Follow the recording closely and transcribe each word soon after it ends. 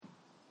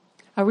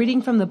A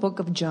reading from the book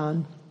of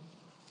John.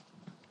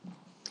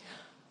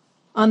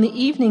 On the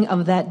evening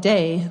of that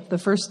day, the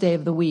first day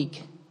of the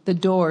week, the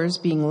doors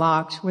being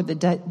locked where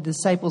the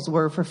disciples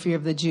were for fear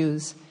of the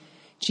Jews,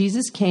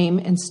 Jesus came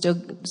and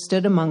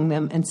stood among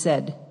them and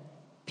said,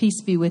 "Peace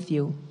be with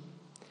you."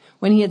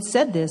 When he had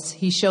said this,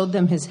 he showed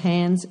them his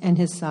hands and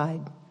his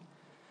side.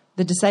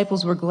 The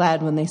disciples were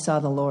glad when they saw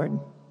the Lord.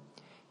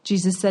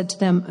 Jesus said to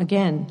them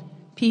again,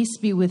 "Peace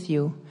be with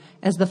you.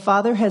 As the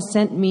Father has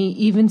sent me,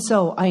 even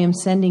so I am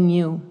sending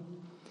you."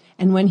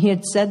 And when he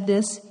had said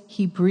this,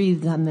 he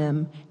breathed on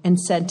them and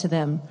said to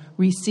them,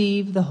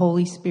 "Receive the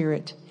Holy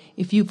Spirit.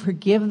 If you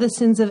forgive the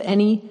sins of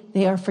any,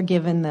 they are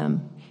forgiven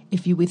them.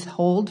 If you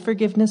withhold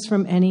forgiveness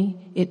from any,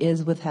 it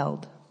is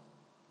withheld."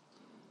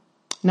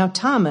 Now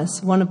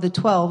Thomas, one of the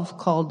 12,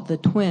 called the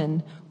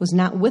Twin, was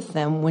not with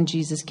them when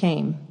Jesus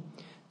came.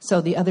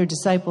 So the other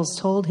disciples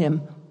told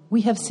him,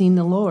 "We have seen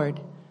the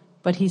Lord."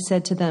 But he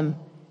said to them,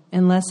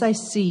 "Unless I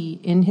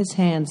see in his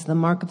hands the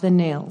mark of the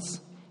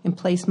nails, and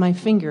place my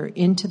finger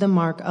into the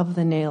mark of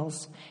the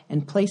nails,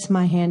 and place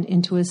my hand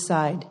into his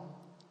side,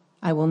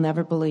 I will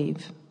never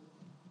believe."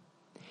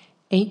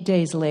 8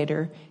 days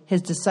later,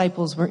 his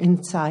disciples were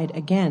inside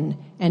again,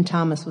 and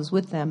Thomas was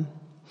with them.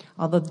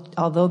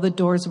 Although the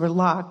doors were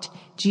locked,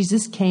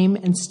 Jesus came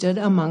and stood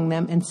among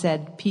them and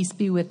said, "Peace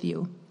be with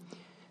you."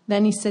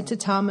 Then he said to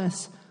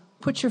Thomas,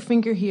 "Put your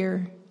finger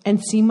here and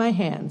see my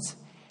hands,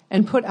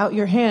 and put out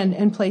your hand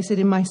and place it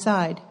in my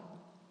side.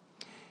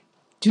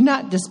 Do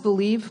not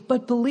disbelieve,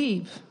 but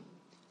believe."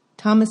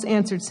 Thomas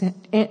answered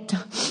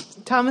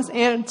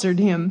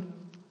him,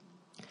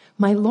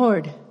 "My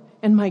Lord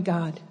and my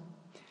God."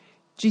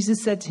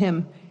 Jesus said to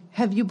him,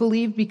 "Have you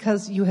believed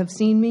because you have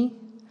seen me?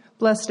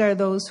 Blessed are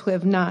those who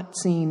have not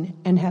seen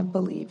and have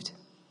believed."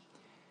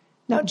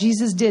 Now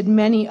Jesus did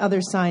many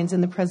other signs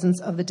in the presence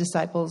of the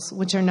disciples,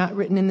 which are not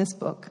written in this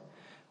book.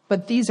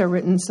 But these are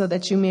written so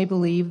that you may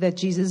believe that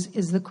Jesus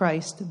is the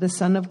Christ, the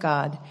Son of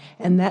God,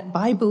 and that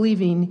by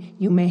believing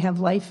you may have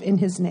life in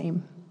his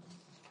name.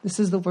 This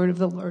is the word of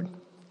the Lord.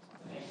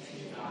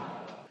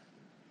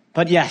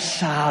 But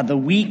yes, the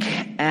week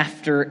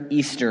after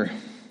Easter.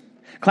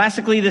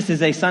 Classically, this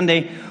is a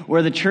Sunday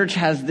where the church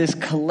has this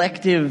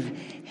collective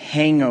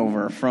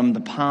hangover from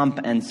the pomp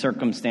and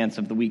circumstance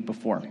of the week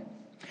before.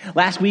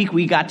 Last week,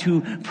 we got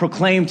to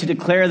proclaim, to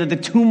declare that the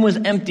tomb was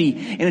empty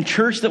in a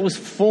church that was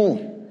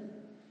full.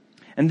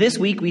 And this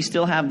week, we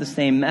still have the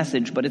same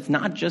message, but it's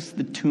not just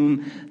the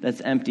tomb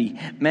that's empty.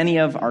 Many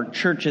of our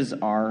churches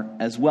are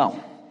as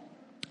well.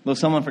 Though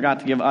someone forgot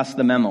to give us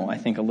the memo, I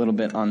think, a little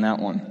bit on that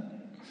one.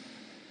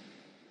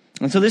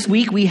 And so this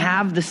week, we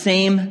have the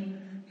same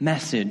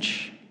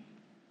message.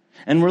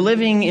 And we're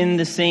living in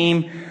the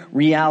same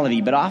reality,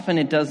 but often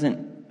it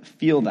doesn't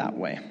feel that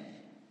way.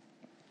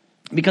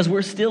 Because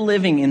we're still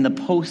living in the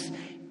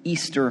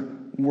post-Easter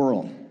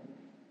world.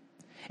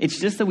 It's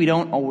just that we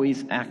don't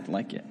always act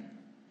like it.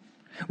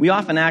 We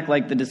often act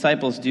like the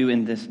disciples do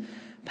in this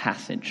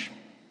passage.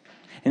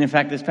 And in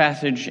fact, this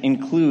passage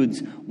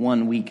includes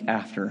 1 week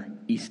after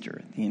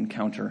Easter, the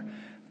encounter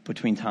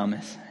between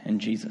Thomas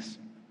and Jesus.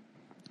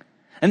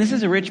 And this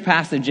is a rich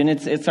passage, and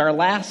it's our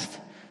last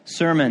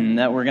sermon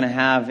that we're going to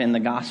have in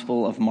the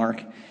Gospel of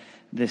Mark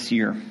this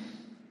year.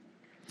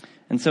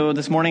 And so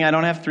this morning, I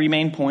don't have 3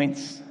 main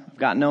points. I've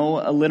got no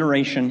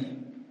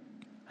alliteration.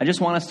 I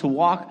just want us to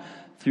walk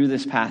through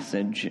this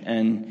passage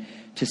and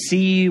to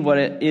see what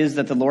it is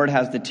that the Lord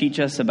has to teach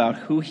us about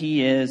who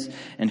he is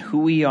and who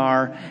we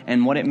are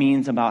and what it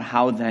means about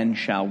how then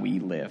shall we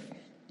live.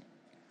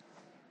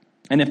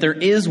 And if there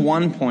is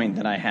one point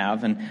that I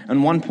have,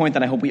 and one point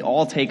that I hope we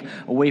all take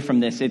away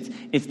from this,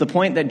 it's the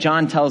point that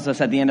John tells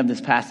us at the end of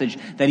this passage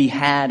that he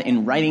had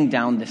in writing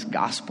down this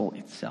gospel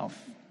itself.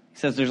 He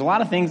says, there's a lot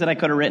of things that I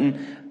could have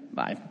written.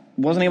 I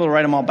wasn't able to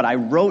write them all, but I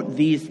wrote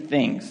these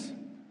things.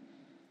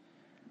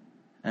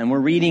 And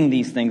we're reading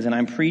these things, and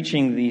I'm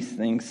preaching these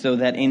things so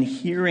that in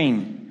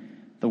hearing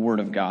the Word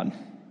of God,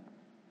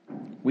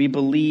 we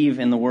believe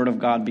in the Word of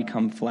God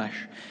become flesh,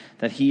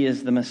 that he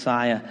is the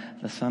Messiah,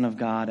 the Son of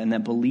God, and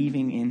that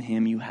believing in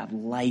him, you have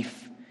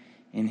life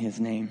in his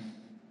name.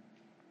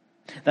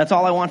 That's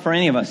all I want for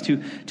any of us,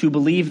 to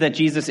believe that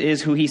Jesus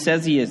is who he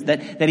says he is,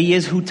 that he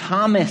is who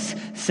Thomas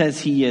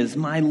says he is,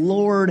 my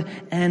Lord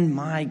and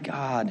my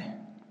God.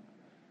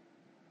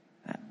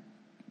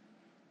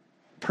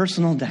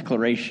 Personal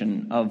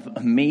declaration of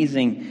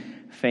amazing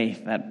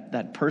faith,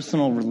 that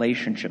personal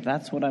relationship.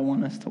 That's what I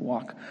want us to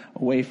walk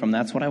away from.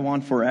 That's what I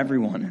want for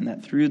everyone. And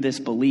that through this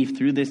belief,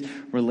 through this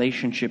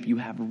relationship, you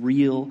have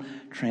real,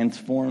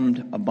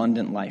 transformed,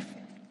 abundant life.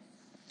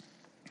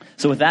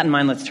 So with that in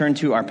mind, let's turn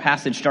to our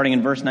passage starting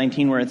in verse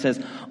 19 where it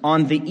says,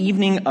 "On the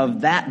evening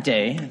of that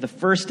day, the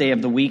first day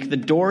of the week, the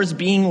doors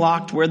being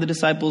locked where the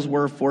disciples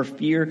were for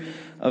fear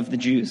of the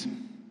Jews."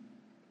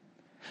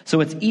 So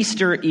it's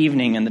Easter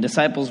evening, and the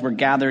disciples were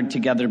gathered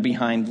together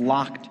behind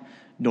locked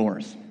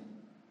doors.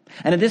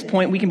 And at this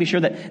point, we can be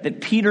sure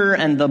that Peter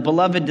and the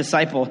beloved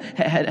disciple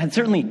had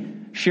certainly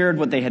shared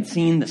what they had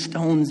seen. The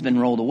stone's been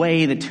rolled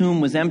away, the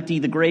tomb was empty,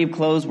 the grave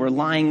clothes were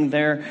lying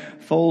there,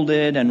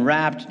 folded and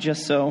wrapped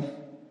just so.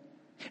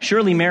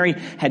 Surely Mary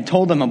had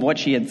told them of what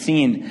she had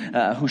seen,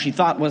 who she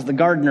thought was the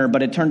gardener,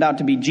 but it turned out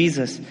to be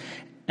Jesus.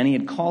 And he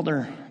had called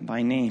her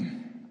by name.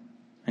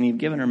 And he had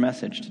given her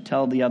message to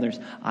tell the others,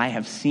 I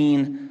have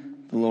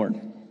seen the Lord.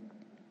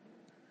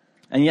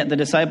 And yet the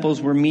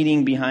disciples were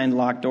meeting behind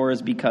locked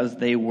doors because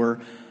they were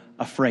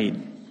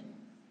afraid.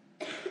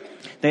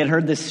 They had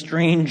heard this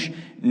strange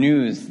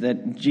news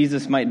that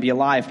Jesus might be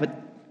alive, but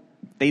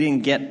they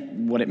didn't get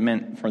what it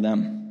meant for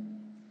them.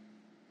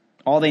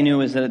 All they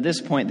knew is that at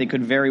this point they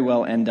could very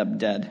well end up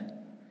dead.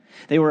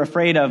 They were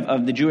afraid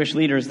of the Jewish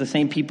leaders, the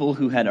same people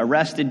who had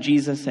arrested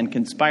Jesus and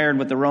conspired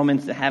with the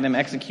Romans to have him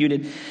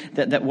executed,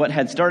 that what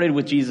had started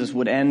with Jesus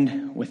would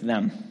end with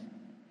them.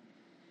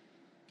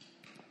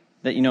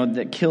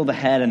 That kill the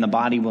head and the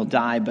body will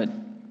die, but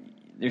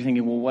they're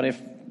thinking, well, what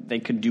if they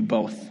could do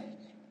both?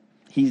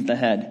 He's the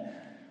head,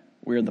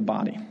 we're the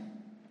body.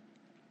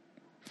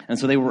 And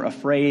so they were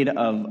afraid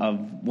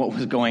of what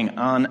was going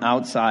on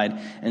outside,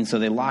 and so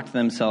they locked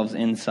themselves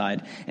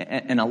inside.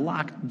 And a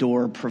locked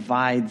door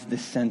provides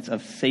this sense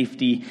of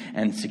safety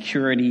and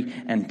security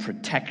and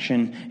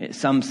protection,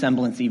 some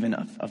semblance even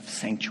of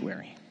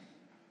sanctuary.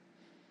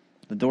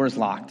 The door is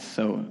locked,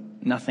 so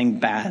nothing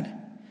bad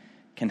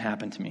can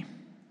happen to me.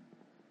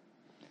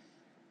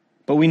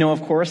 But we know,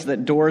 of course,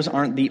 that doors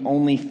aren't the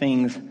only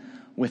things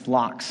with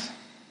locks.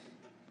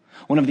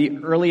 One of the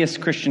earliest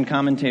Christian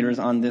commentators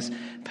on this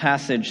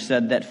passage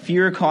said that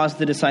fear caused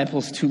the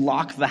disciples to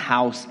lock the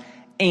house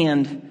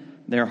and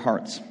their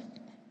hearts.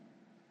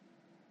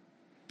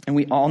 And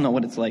we all know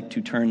what it's like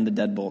to turn the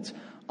deadbolts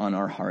on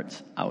our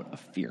hearts out of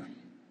fear.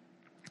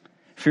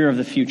 Fear of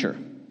the future,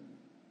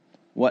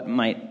 what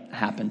might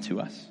happen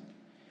to us.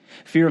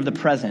 Fear of the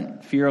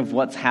present, fear of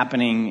what's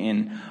happening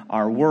in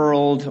our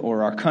world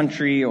or our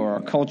country or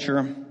our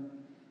culture,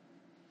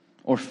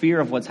 or fear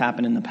of what's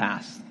happened in the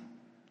past.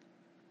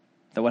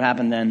 That what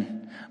happened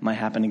then might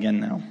happen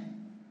again now.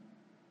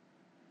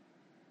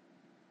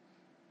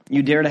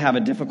 You dare to have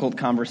a difficult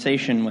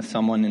conversation with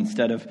someone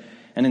instead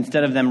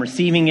of them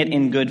receiving it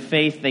in good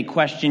faith, they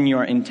question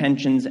your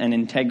intentions and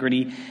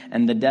integrity,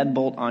 and the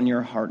deadbolt on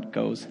your heart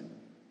goes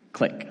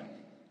click.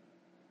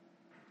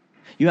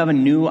 You have a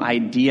new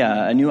idea,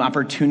 a new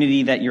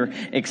opportunity that you're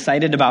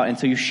excited about, and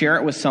so you share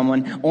it with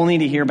someone only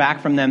to hear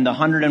back from them the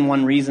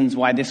 101 reasons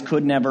why this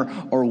could never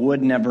or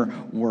would never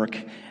work.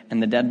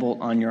 And the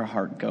deadbolt on your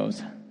heart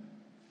goes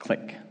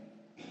click.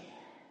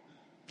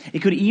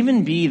 It could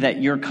even be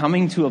that you're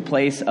coming to a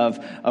place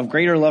of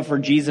greater love for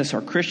Jesus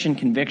or Christian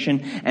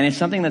conviction, and it's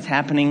something that's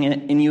happening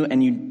in you,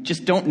 and you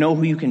just don't know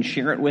who you can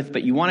share it with,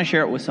 but you want to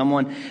share it with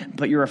someone,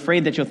 but you're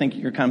afraid that you'll think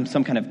you're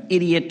some kind of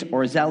idiot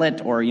or zealot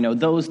or,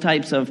 those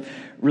types of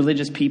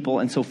religious people.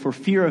 And so for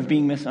fear of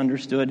being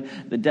misunderstood,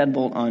 the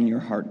deadbolt on your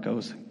heart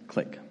goes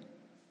click.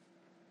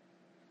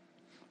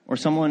 Or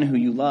someone who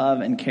you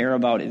love and care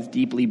about is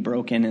deeply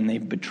broken and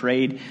they've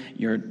betrayed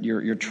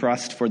your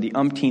trust for the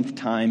umpteenth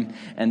time.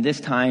 And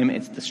this time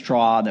it's the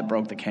straw that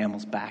broke the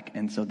camel's back.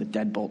 And so the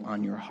deadbolt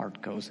on your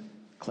heart goes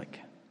click.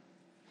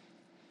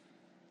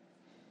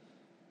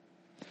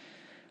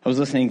 I was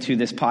listening to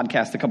this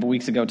podcast a couple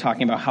weeks ago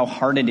talking about how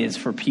hard it is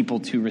for people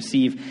to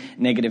receive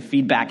negative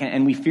feedback.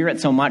 And we fear it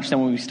so much that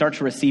when we start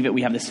to receive it,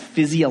 we have this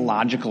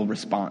physiological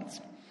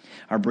response.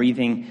 Our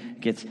breathing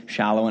gets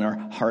shallow and our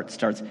heart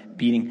starts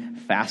beating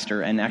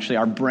faster. And actually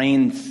our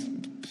brains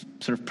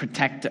sort of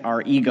protect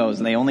our egos.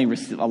 They only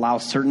allow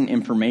certain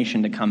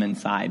information to come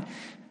inside.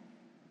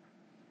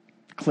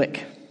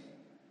 Click.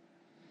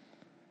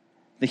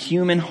 The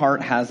human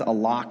heart has a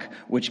lock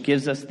which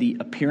gives us the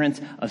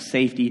appearance of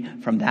safety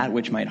from that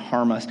which might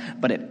harm us,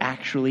 but it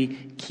actually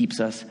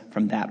keeps us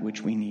from that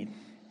which we need.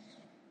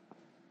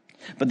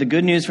 But the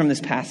good news from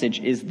this passage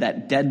is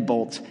that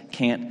deadbolts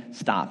can't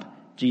stop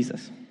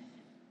Jesus.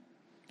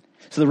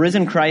 So the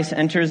risen Christ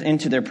enters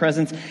into their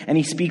presence and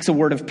he speaks a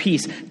word of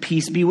peace.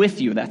 Peace be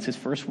with you. That's his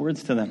first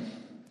words to them.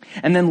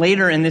 And then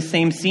later in this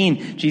same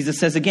scene, Jesus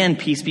says again,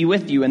 peace be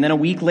with you. And then a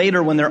week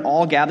later, when they're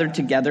all gathered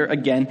together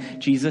again,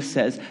 Jesus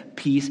says,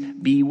 peace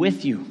be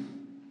with you.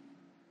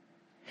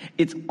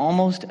 It's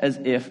almost as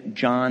if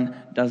John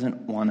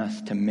doesn't want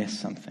us to miss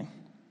something.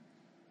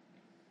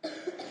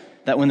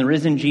 That when the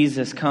risen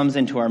Jesus comes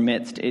into our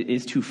midst, it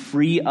is to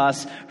free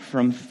us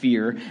from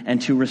fear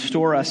and to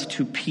restore us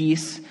to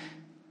peace,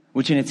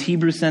 which in its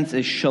Hebrew sense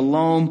is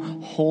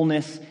shalom,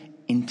 wholeness,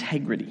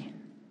 integrity.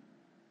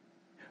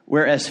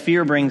 Whereas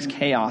fear brings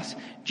chaos,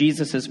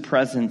 Jesus'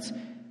 presence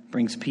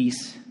brings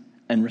peace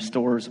and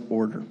restores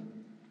order.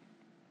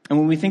 And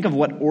when we think of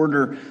what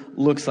order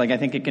looks like, I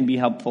think it can be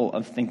helpful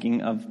of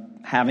thinking of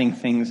having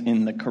things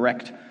in the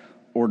correct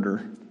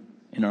order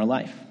in our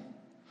life.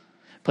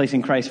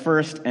 Placing Christ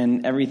first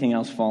and everything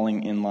else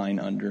falling in line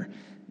under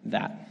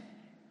that.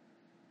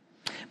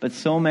 But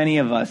so many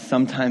of us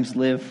sometimes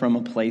live from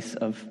a place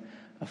of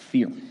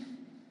fear.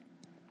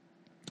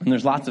 And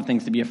there's lots of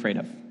things to be afraid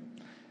of.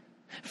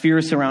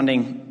 Fear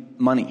surrounding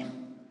money.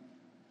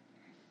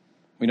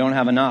 We don't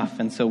have enough,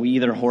 and so we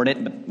either hoard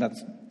it, but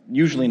that's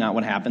usually not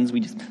what happens.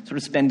 We just sort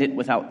of spend it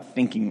without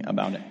thinking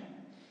about it.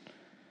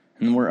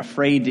 And we're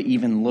afraid to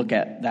even look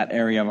at that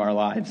area of our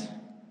lives.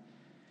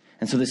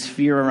 And so this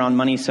fear around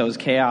money sows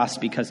chaos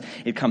because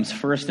it comes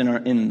first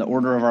in the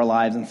order of our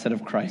lives instead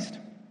of Christ.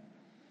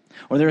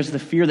 Or there's the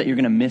fear that you're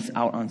going to miss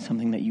out on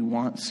something that you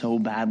want so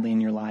badly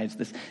in your lives.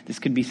 This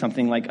could be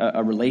something like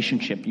a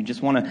relationship. You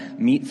just want to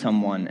meet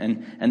someone,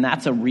 and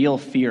that's a real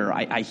fear.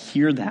 I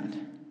hear that.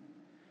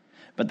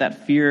 But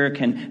that fear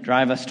can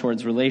drive us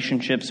towards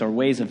relationships or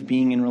ways of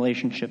being in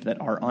relationship that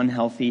are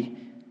unhealthy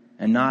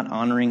and not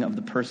honoring of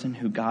the person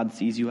who God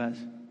sees you as.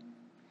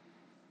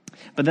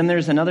 But then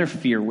there's another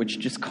fear which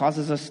just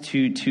causes us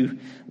to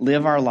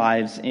live our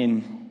lives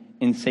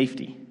in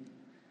safety.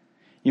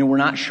 We're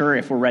not sure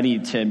if we're ready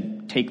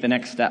to take the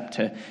next step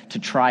to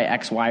try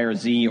X, Y, or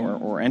Z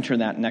or enter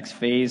that next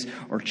phase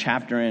or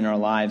chapter in our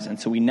lives. And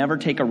so we never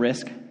take a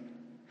risk,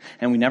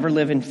 and we never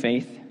live in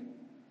faith,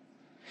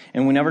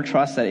 and we never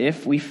trust that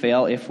if we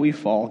fail, if we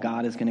fall,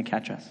 God is going to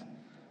catch us.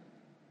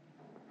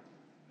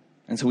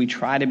 And so we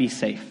try to be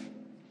safe.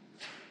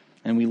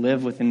 And we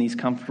live within these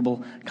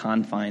comfortable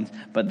confines,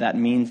 but that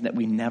means that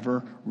we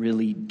never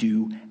really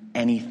do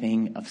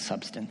anything of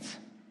substance.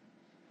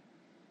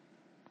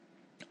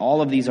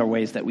 All of these are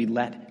ways that we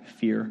let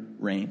fear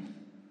reign.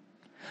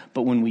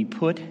 But when we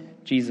put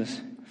Jesus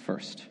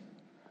first,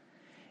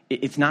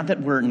 it's not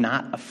that we're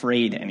not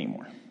afraid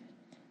anymore.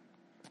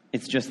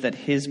 It's just that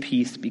his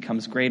peace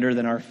becomes greater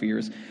than our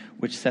fears,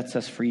 which sets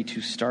us free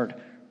to start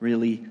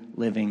really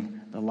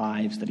living the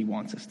lives that he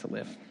wants us to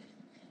live.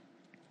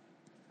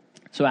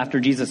 So after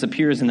Jesus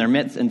appears in their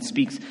midst and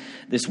speaks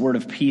this word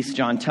of peace,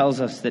 John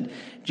tells us that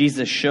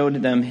Jesus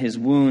showed them his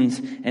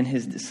wounds and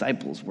his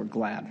disciples were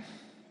glad.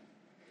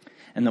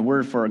 And the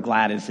word for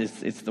glad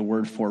it's the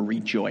word for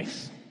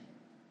rejoice.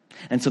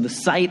 And so the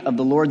sight of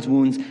the Lord's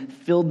wounds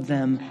filled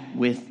them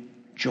with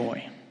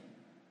joy.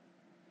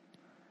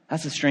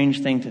 That's a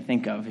strange thing to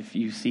think of if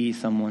you see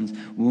someone's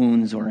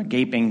wounds or a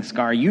gaping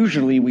scar.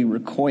 Usually we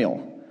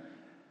recoil,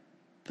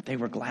 but they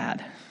were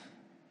glad.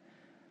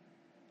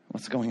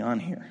 What's going on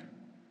here?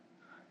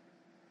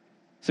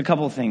 It's a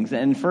couple of things.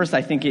 And first,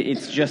 I think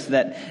it's just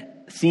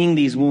that seeing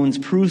these wounds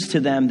proves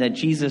to them that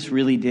Jesus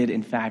really did,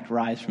 in fact,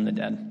 rise from the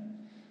dead.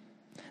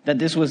 That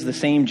this was the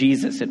same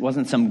Jesus. It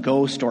wasn't some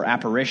ghost or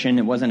apparition.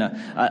 It wasn't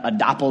a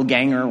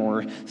doppelganger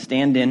or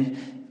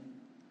stand-in.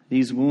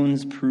 These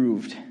wounds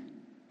proved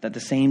that the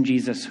same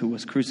Jesus who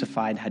was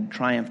crucified had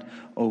triumphed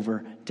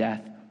over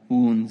death,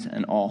 wounds,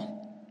 and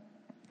all.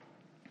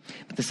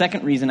 But the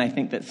second reason I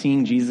think that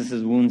seeing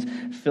Jesus' wounds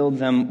filled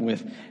them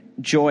with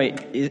joy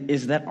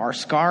is that our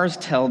scars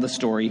tell the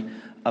story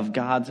of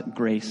God's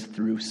grace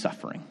through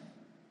suffering.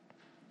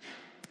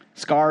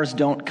 Scars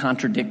don't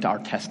contradict our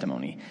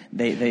testimony.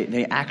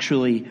 They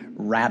actually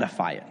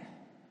ratify it.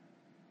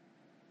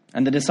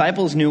 And the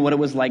disciples knew what it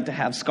was like to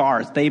have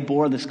scars. They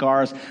bore the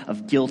scars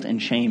of guilt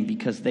and shame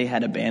because they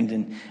had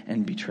abandoned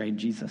and betrayed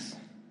Jesus.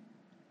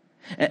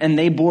 And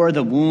they bore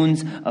the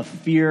wounds of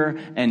fear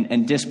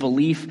and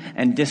disbelief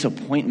and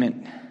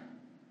disappointment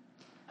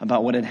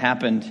about what had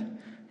happened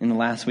in the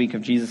last week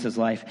of Jesus'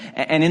 life.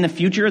 And in the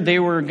future, they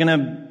were going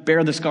to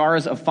bear the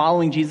scars of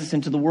following Jesus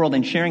into the world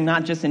and sharing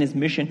not just in his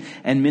mission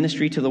and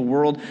ministry to the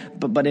world,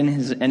 but in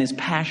his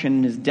passion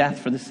and his death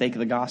for the sake of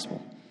the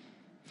gospel.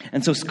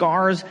 And so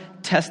scars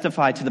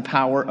testify to the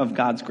power of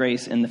God's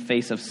grace in the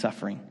face of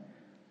suffering.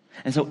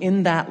 And so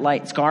in that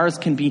light, scars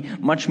can be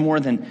much more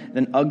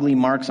than ugly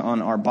marks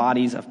on our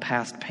bodies of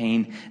past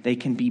pain. They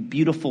can be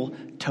beautiful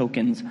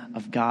tokens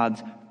of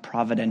God's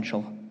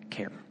providential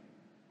care.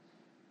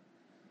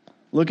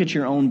 Look at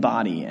your own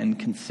body and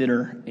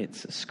consider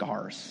its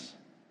scars.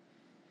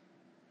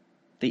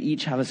 They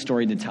each have a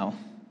story to tell.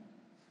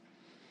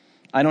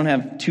 I don't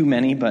have too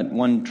many, but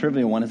one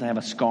trivial one is I have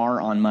a scar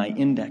on my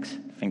index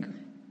finger.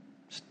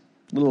 Just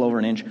a little over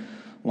an inch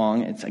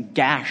long. It's a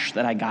gash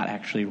that I got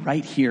actually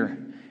right here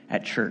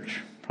at church,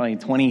 probably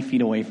 20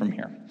 feet away from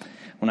here.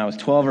 When I was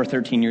 12 or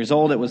 13 years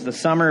old, it was the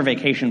summer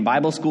vacation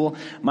Bible school.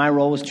 My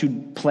role was to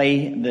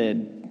play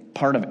the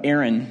part of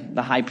Aaron,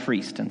 the high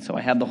priest. And so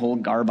I had the whole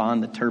garb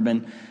on, the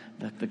turban,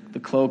 the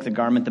cloak, the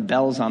garment, the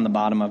bells on the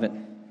bottom of it.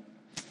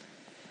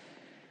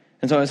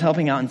 And so I was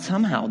helping out, and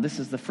somehow, this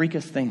is the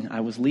freakiest thing,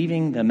 I was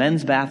leaving the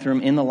men's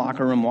bathroom in the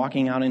locker room,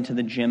 walking out into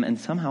the gym, and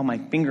somehow my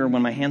finger,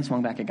 when my hand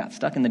swung back, it got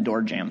stuck in the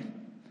door jamb.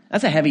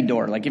 That's a heavy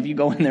door. Like if you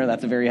go in there,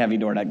 that's a very heavy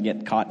door to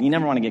get caught. You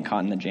never want to get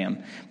caught in the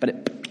jam. But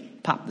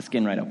it popped the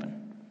skin right open.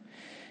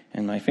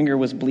 And my finger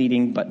was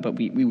bleeding, but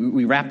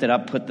we wrapped it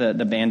up, put the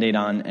Band-Aid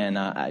on, and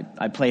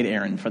I played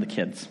Aaron for the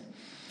kids.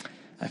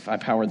 I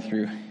powered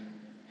through.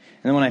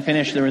 And then when I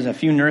finished, there was a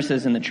few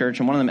nurses in the church,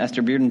 and one of them,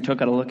 Esther Bearden,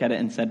 took a look at it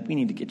and said, "We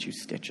need to get you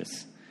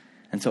stitches."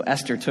 And so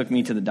Esther took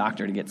me to the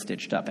doctor to get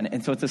stitched up.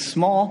 And so it's a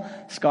small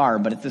scar,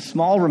 but it's a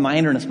small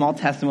reminder and a small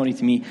testimony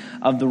to me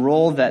of the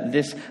role that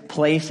this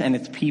place and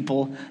its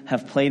people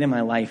have played in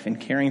my life in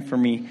caring for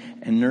me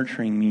and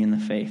nurturing me in the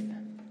faith.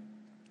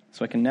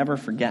 So I can never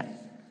forget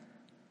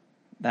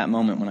that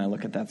moment when I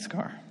look at that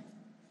scar.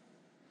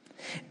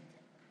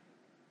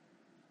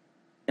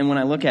 And when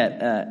I look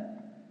at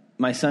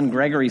my son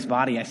Gregory's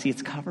body, I see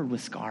it's covered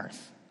with scars.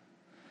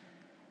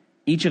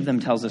 Each of them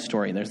tells a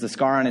story. There's the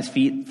scar on his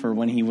feet for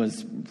when he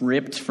was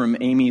ripped from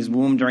Amy's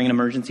womb during an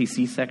emergency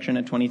C-section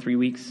at 23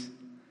 weeks.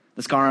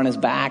 The scar on his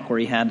back where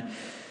he had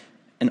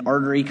an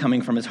artery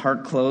coming from his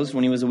heart closed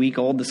when he was a week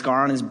old. The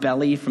scar on his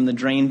belly from the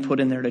drain put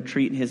in there to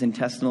treat his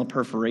intestinal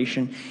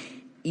perforation.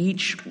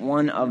 Each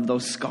one of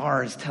those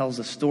scars tells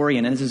a story.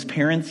 And as his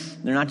parents,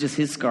 they're not just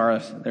his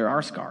scars, they're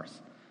our scars.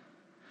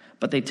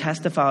 But they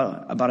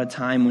testify about a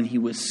time when he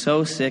was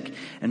so sick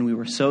and we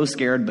were so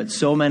scared, but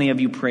so many of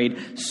you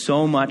prayed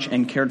so much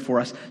and cared for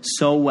us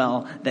so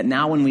well that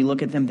now when we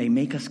look at them, they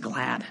make us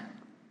glad.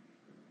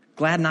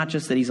 Glad not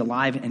just that he's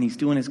alive and he's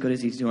doing as good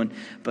as he's doing,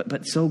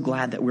 but so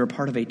glad that we're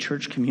part of a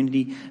church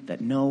community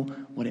that know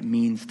what it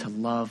means to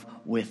love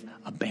with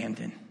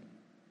abandon.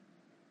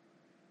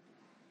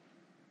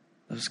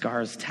 Those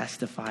scars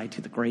testify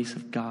to the grace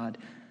of God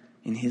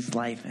in his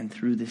life and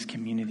through this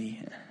community.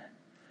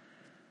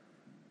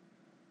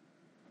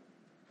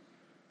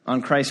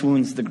 On Christ's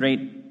wounds, the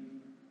great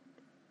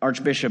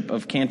Archbishop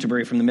of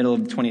Canterbury from the middle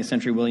of the 20th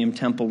century, William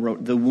Temple,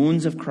 wrote, "The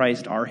wounds of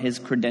Christ are his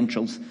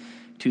credentials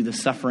to the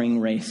suffering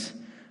race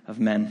of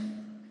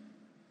men."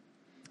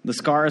 The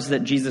scars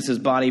that Jesus'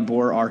 body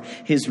bore are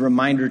his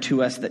reminder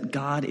to us that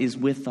God is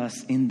with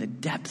us in the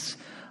depths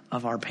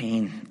of our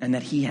pain and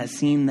that he has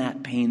seen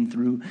that pain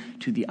through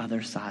to the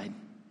other side.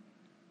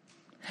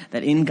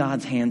 That in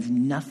God's hands,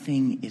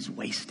 nothing is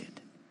wasted.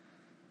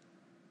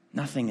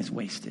 Nothing is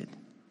wasted.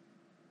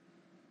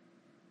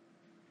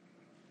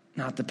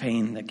 Not the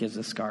pain that gives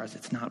us scars.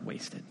 It's not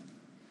wasted.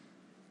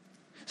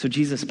 So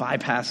Jesus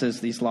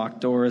bypasses these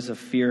locked doors of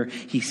fear.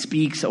 He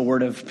speaks a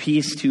word of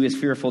peace to his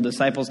fearful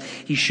disciples.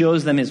 He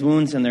shows them his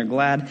wounds and they're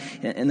glad,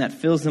 and that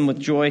fills them with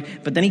joy.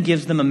 But then he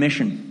gives them a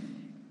mission.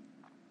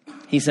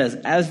 He says,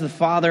 "As the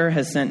Father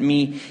has sent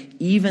me,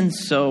 even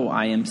so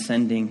I am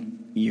sending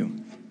you."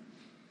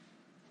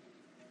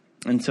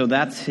 And so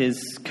that's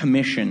his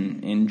commission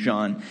in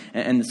John.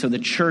 And so the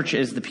church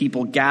is the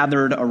people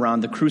gathered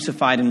around the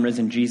crucified and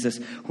risen Jesus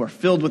who are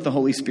filled with the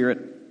Holy Spirit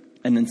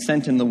and then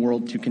sent in the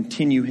world to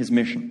continue his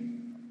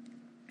mission.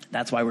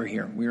 That's why we're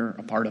here. We're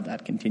a part of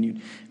that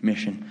continued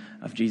mission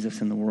of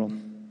Jesus in the world.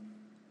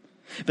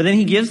 But then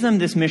he gives them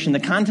this mission. The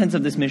contents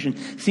of this mission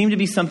seem to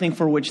be something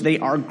for which they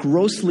are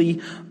grossly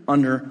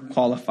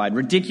underqualified,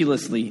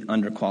 ridiculously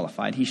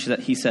underqualified.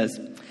 He says,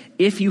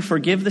 "If you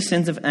forgive the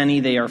sins of any,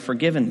 they are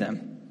forgiven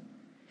them.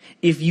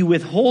 If you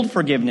withhold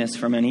forgiveness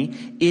from any,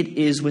 it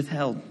is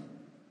withheld."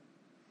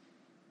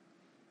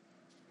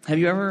 Have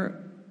you ever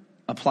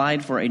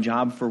applied for a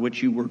job for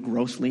which you were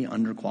grossly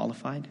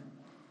underqualified?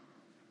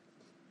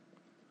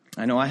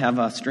 I know I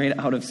have straight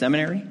out of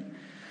seminary.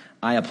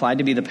 I applied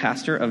to be the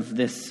pastor of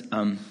this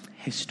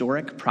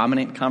historic,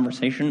 prominent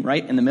conversation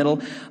right in the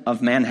middle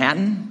of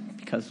Manhattan,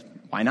 because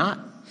why not?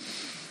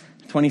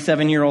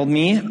 27-year-old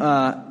me,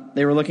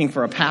 they were looking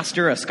for a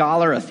pastor, a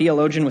scholar, a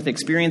theologian with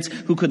experience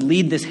who could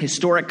lead this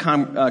historic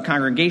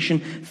congregation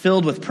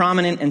filled with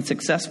prominent and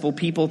successful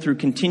people through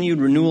continued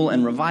renewal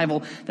and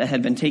revival that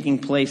had been taking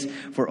place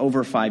for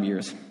over 5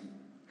 years.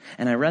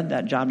 And I read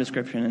that job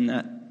description and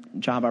that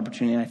job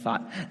opportunity, and I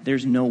thought,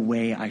 there's no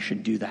way I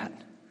should do that.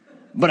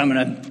 But I'm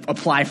going to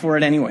apply for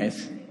it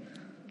anyways.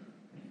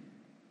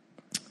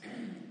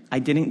 I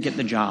didn't get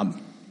the job.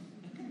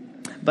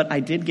 But I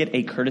did get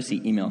a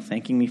courtesy email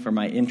thanking me for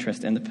my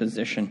interest in the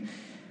position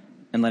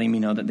and letting me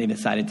know that they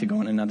decided to go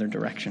in another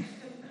direction.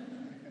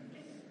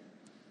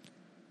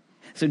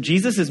 So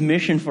Jesus'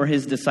 mission for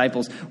his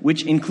disciples,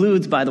 which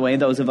includes, by the way,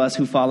 those of us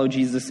who follow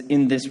Jesus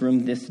in this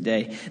room this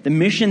day, the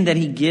mission that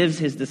he gives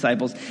his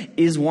disciples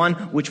is one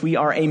which we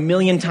are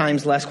 1,000,000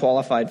 times less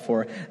qualified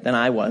for than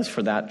I was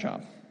for that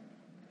job.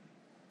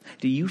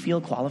 Do you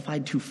feel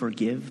qualified to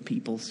forgive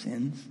people's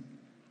sins?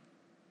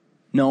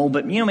 No,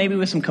 but maybe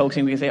with some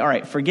coaxing we can say, all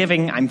right,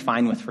 forgiving, I'm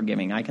fine with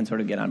forgiving. I can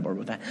sort of get on board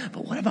with that.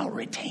 But what about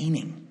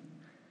retaining?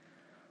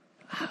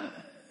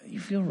 You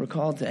feel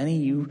recalled to any,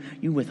 you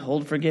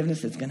withhold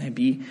forgiveness, it's going to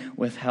be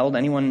withheld.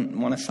 Anyone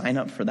want to sign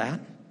up for that?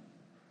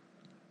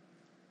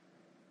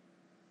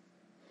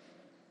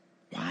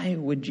 Why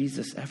would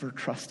Jesus ever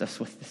trust us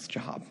with this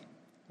job,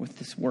 with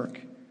this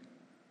work?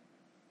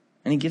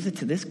 And he gives it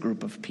to this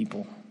group of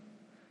people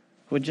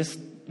who would just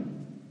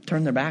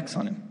turn their backs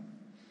on him.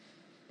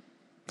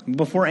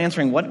 Before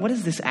answering, what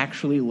does this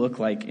actually look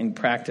like in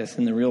practice,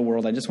 in the real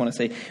world, I just want to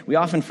say, we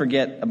often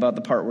forget about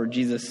the part where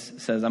Jesus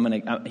says,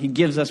 he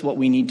gives us what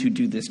we need to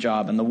do this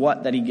job. And the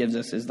what that he gives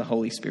us is the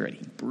Holy Spirit.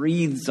 He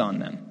breathes on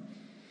them.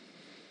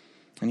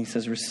 And he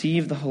says,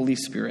 receive the Holy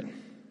Spirit.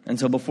 And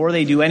so before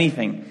they do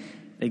anything,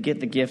 they get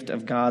the gift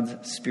of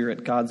God's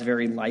Spirit, God's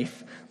very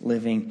life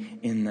living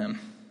in them.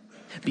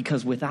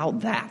 Because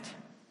without that,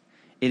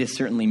 it is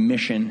certainly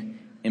mission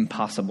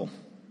impossible.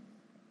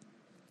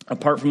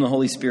 Apart from the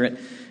Holy Spirit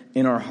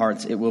in our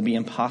hearts, it will be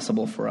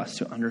impossible for us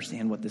to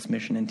understand what this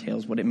mission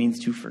entails, what it means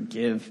to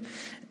forgive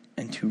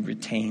and to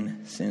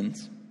retain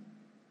sins.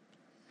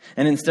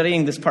 And in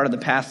studying this part of the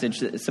passage,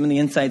 some of the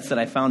insights that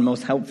I found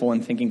most helpful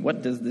in thinking,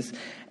 what does this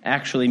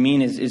actually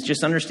mean, is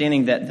just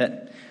understanding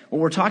that What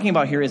we're talking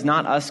about here is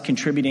not us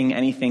contributing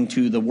anything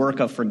to the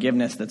work of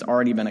forgiveness that's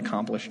already been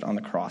accomplished on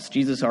the cross.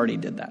 Jesus already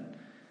did that.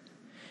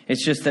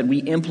 It's just that we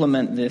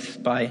implement this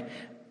by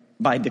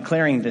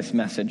declaring this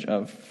message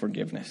of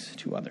forgiveness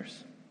to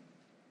others,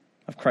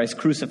 of Christ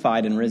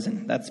crucified and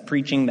risen. That's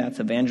preaching, that's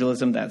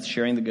evangelism, that's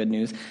sharing the good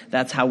news.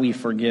 That's how we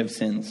forgive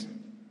sins.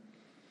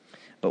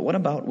 But what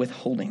about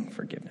withholding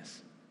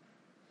forgiveness?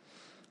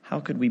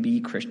 How could we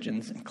be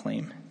Christians and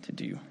claim to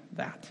do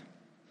that?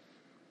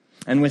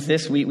 And with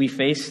this, we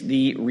face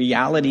the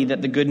reality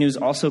that the good news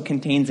also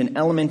contains an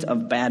element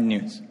of bad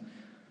news.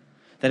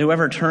 That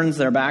whoever turns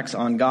their backs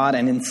on God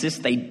and insists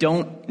they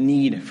don't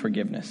need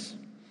forgiveness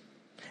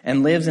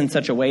and lives in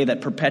such a way that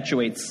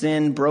perpetuates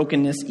sin,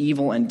 brokenness,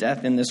 evil, and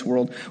death in this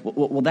world,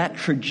 well, that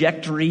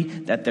trajectory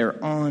that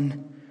they're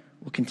on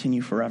will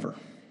continue forever.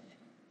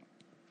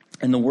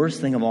 And the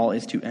worst thing of all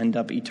is to end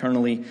up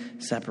eternally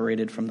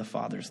separated from the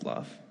Father's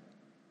love.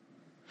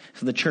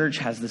 So the church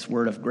has this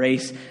word of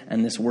grace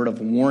and this word of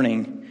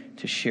warning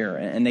to share.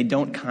 And they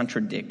don't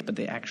contradict, but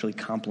they actually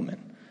complement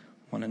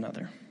one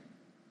another.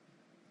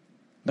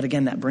 But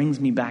again, that brings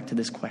me back to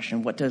this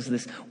question.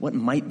 What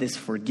might this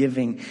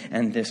forgiving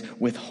and this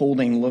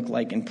withholding look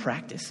like in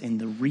practice in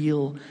the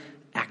real,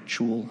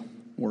 actual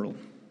world?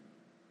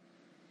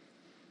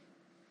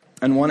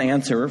 And one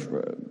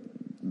answer,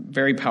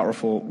 very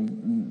powerful,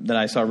 that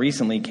I saw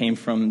recently came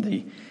from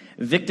the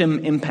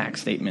victim impact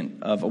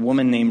statement of a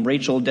woman named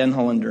Rachel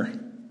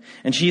Denhollander.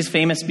 And she's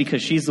famous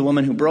because she's the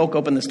woman who broke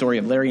open the story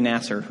of Larry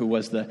Nassar, who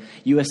was the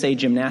USA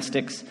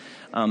gymnastics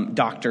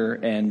doctor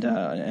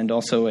and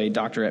also a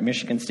doctor at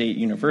Michigan State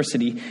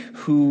University,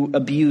 who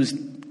abused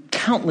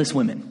countless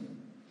women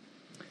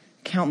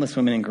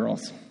and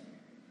girls.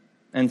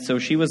 And so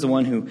she was the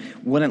one who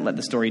wouldn't let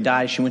the story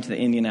die. She went to the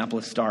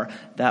Indianapolis Star.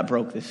 That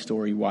broke this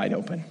story wide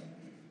open.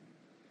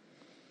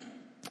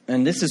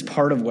 And this is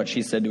part of what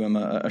she said to him,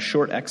 a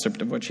short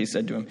excerpt of what she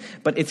said to him.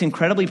 But it's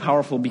incredibly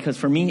powerful because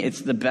for me,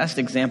 it's the best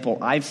example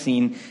I've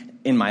seen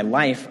in my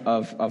life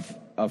of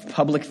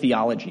public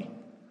theology,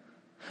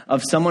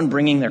 of someone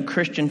bringing their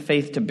Christian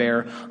faith to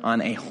bear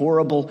on a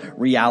horrible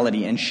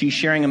reality. And she's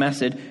sharing a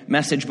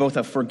message both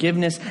of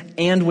forgiveness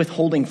and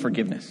withholding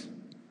forgiveness,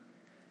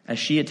 as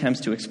she attempts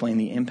to explain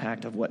the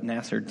impact of what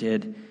Nassar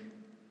did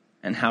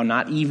and how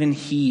not even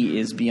he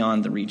is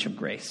beyond the reach of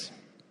grace.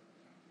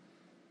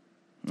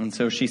 And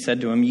so she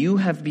said to him, "You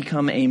have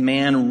become a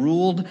man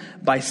ruled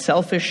by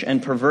selfish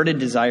and perverted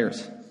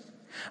desires,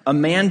 a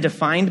man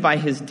defined by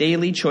his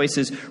daily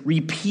choices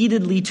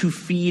repeatedly to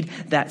feed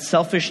that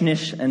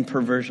selfishness and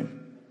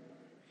perversion.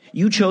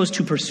 You chose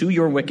to pursue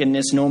your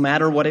wickedness no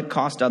matter what it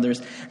cost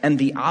others, and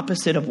the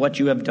opposite of what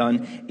you have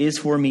done is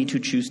for me to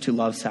choose to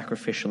love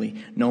sacrificially,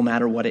 no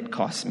matter what it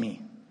costs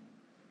me.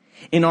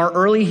 In our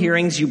early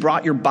hearings, you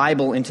brought your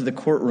Bible into the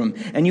courtroom,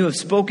 and you have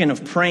spoken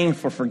of praying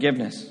for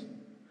forgiveness.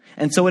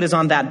 And so it is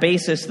on that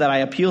basis that I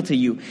appeal to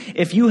you.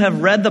 If you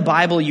have read the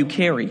Bible you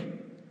carry,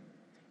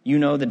 you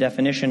know the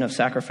definition of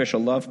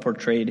sacrificial love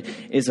portrayed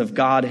is of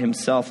God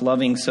himself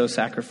loving so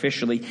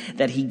sacrificially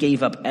that he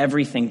gave up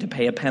everything to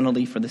pay a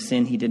penalty for the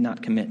sin he did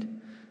not commit.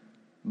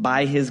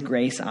 By his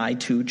grace, I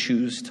too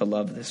choose to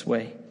love this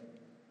way.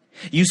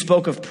 You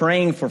spoke of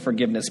praying for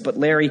forgiveness, but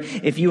Larry,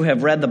 if you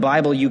have read the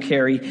Bible you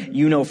carry,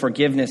 you know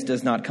forgiveness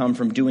does not come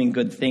from doing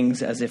good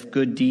things as if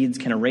good deeds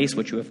can erase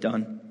what you have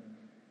done.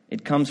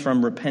 It comes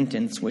from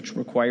repentance, which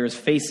requires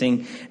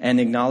facing and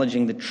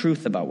acknowledging the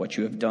truth about what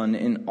you have done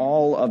in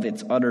all of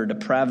its utter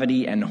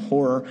depravity and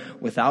horror,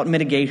 without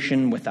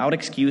mitigation, without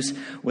excuse,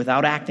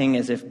 without acting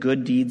as if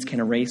good deeds can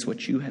erase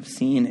what you have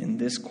seen in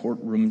this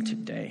courtroom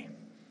today.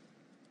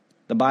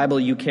 The Bible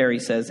you carry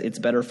says it's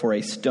better for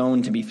a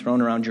stone to be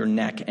thrown around your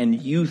neck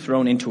and you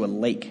thrown into a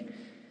lake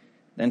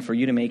than for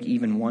you to make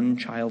even one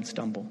child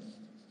stumble.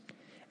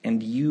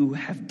 And you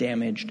have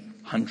damaged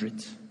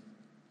hundreds.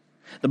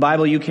 The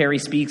Bible you carry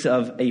speaks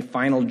of a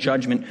final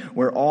judgment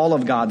where all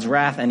of God's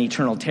wrath and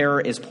eternal terror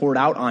is poured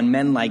out on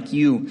men like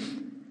you.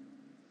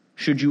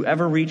 Should you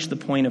ever reach the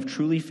point of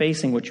truly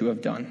facing what you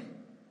have done,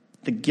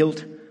 the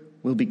guilt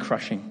will be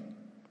crushing.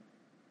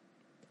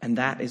 And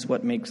that is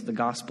what makes the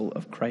gospel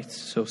of Christ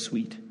so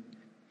sweet,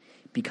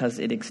 because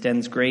it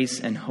extends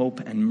grace and hope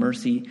and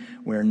mercy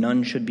where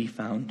none should be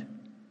found.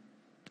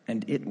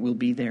 And it will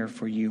be there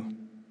for you.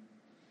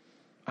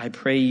 I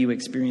pray you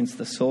experience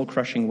the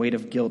soul-crushing weight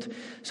of guilt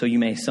so you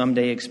may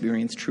someday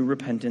experience true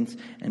repentance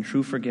and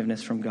true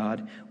forgiveness from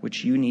God,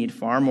 which you need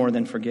far more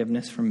than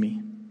forgiveness from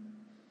me,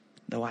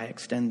 though I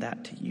extend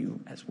that to you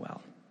as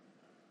well."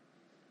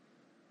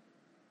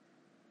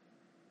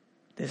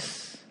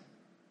 This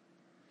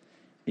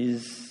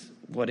is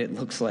what it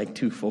looks like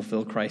to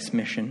fulfill Christ's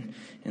mission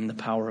in the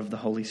power of the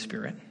Holy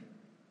Spirit.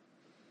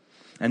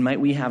 And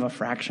might we have a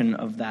fraction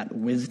of that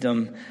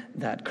wisdom,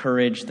 that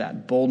courage,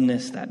 that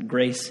boldness, that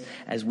grace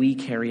as we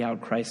carry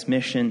out Christ's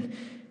mission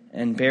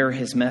and bear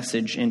his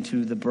message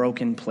into the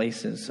broken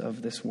places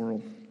of this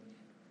world.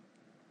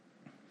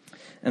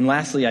 And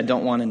lastly, I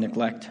don't want to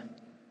neglect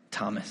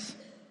Thomas.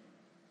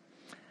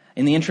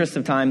 In the interest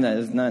of time, that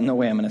is no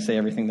way I'm going to say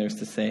everything there's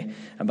to say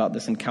about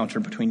this encounter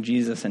between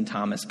Jesus and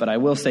Thomas, but I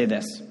will say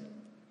this,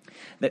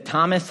 that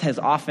Thomas has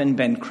often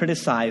been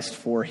criticized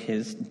for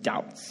his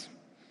doubts.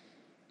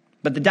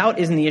 But the doubt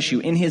isn't the issue.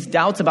 In his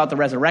doubts about the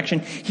resurrection,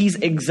 he's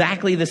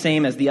exactly the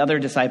same as the other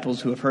disciples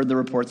who have heard the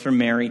reports from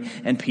Mary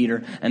and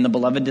Peter and the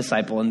beloved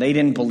disciple, and they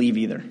didn't believe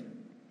either.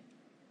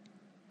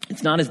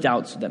 It's not his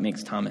doubts that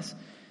makes Thomas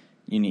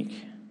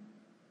unique.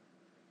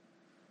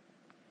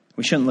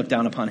 We shouldn't look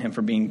down upon him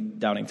for being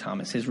doubting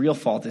Thomas. His real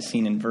fault is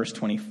seen in verse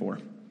 24,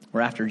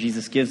 where after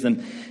Jesus gives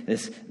them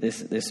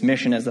this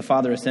mission, as the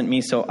Father has sent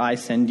me, so I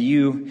send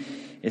you.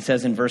 It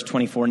says in verse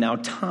 24, now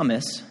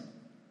Thomas,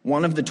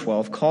 one of the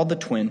 12, called the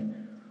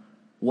twin,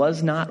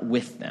 was not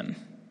with them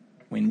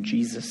when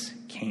Jesus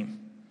came.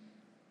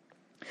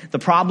 The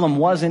problem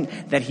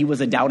wasn't that he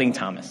was a doubting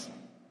Thomas.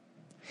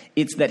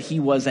 It's that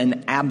he was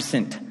an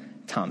absent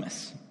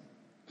Thomas.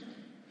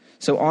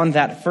 So on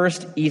that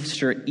first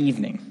Easter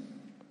evening,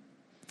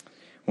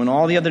 when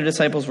all the other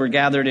disciples were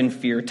gathered in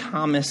fear,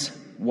 Thomas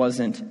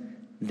wasn't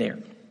there.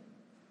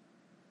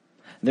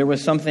 There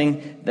was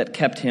something that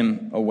kept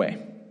him away.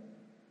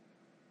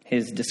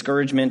 His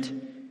discouragement,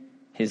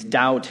 his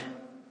doubt,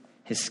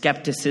 his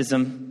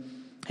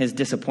skepticism, his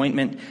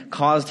disappointment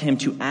caused him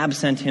to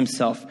absent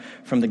himself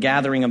from the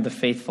gathering of the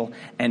faithful,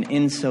 and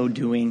in so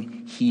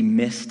doing, he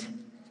missed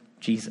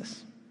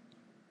Jesus.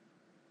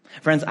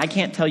 Friends, I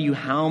can't tell you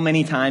how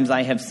many times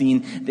I have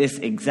seen this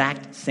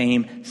exact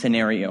same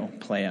scenario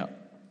play out.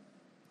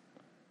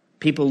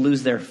 People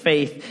lose their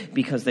faith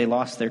because they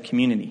lost their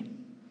community.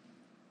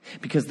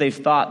 Because they've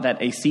thought that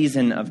a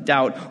season of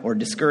doubt or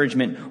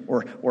discouragement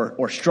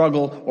or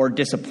struggle or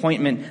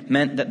disappointment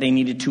meant that they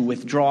needed to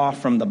withdraw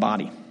from the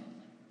body.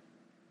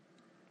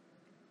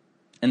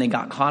 And they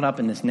got caught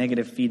up in this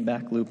negative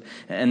feedback loop,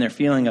 and their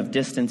feeling of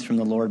distance from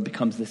the Lord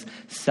becomes this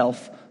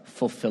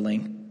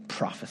self-fulfilling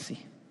prophecy.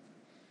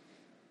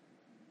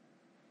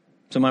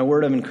 So my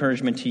word of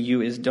encouragement to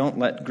you is don't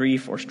let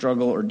grief or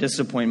struggle or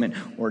disappointment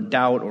or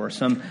doubt or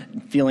some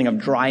feeling of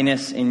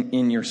dryness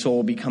in your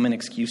soul become an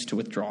excuse to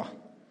withdraw.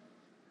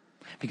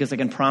 Because I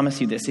can promise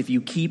you this, if you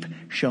keep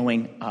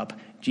showing up,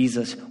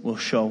 Jesus will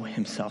show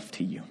himself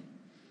to you.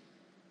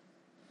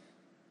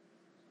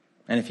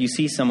 And if you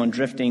see someone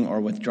drifting or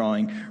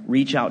withdrawing,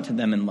 reach out to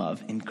them in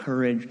love.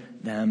 Encourage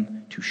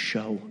them to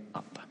show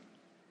up.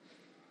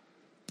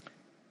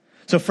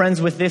 So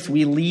friends, with this,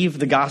 we leave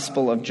the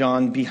Gospel of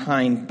John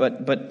behind,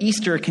 but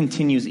Easter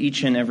continues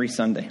each and every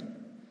Sunday.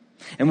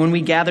 And when we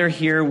gather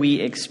here,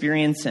 we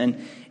experience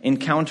and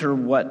encounter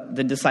what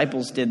the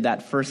disciples did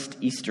that first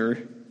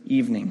Easter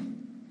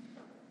evening.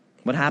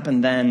 What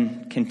happened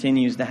then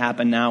continues to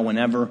happen now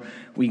whenever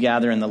we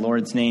gather in the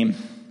Lord's name.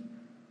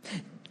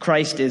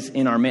 Christ is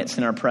in our midst,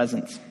 in our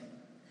presence.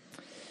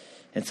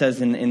 It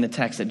says in the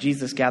text that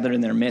Jesus gathered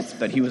in their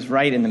midst, but he was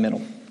right in the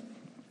middle.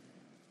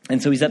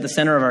 And so he's at the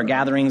center of our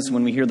gatherings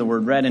when we hear the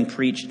word read and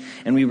preached,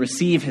 and we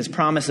receive his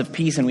promise of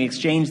peace, and we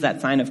exchange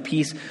that sign of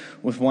peace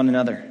with one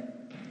another.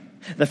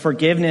 The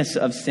forgiveness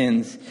of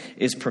sins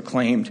is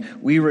proclaimed.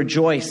 We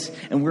rejoice,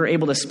 and we're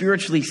able to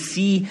spiritually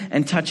see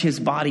and touch his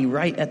body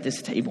right at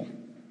this table.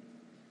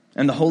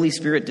 And the Holy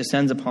Spirit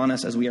descends upon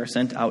us as we are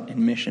sent out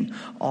in mission.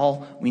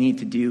 All we need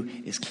to do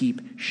is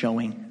keep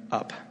showing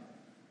up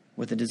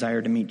with a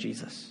desire to meet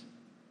Jesus.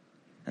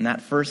 And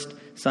that first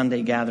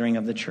Sunday gathering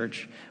of the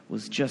church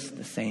was just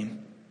the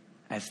same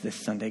as this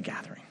Sunday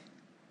gathering.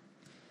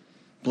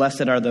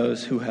 Blessed are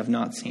those who have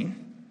not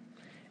seen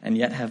and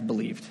yet have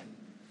believed.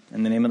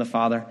 In the name of the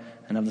Father,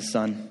 and of the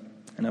Son,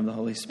 and of the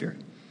Holy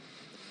Spirit.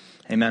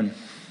 Amen.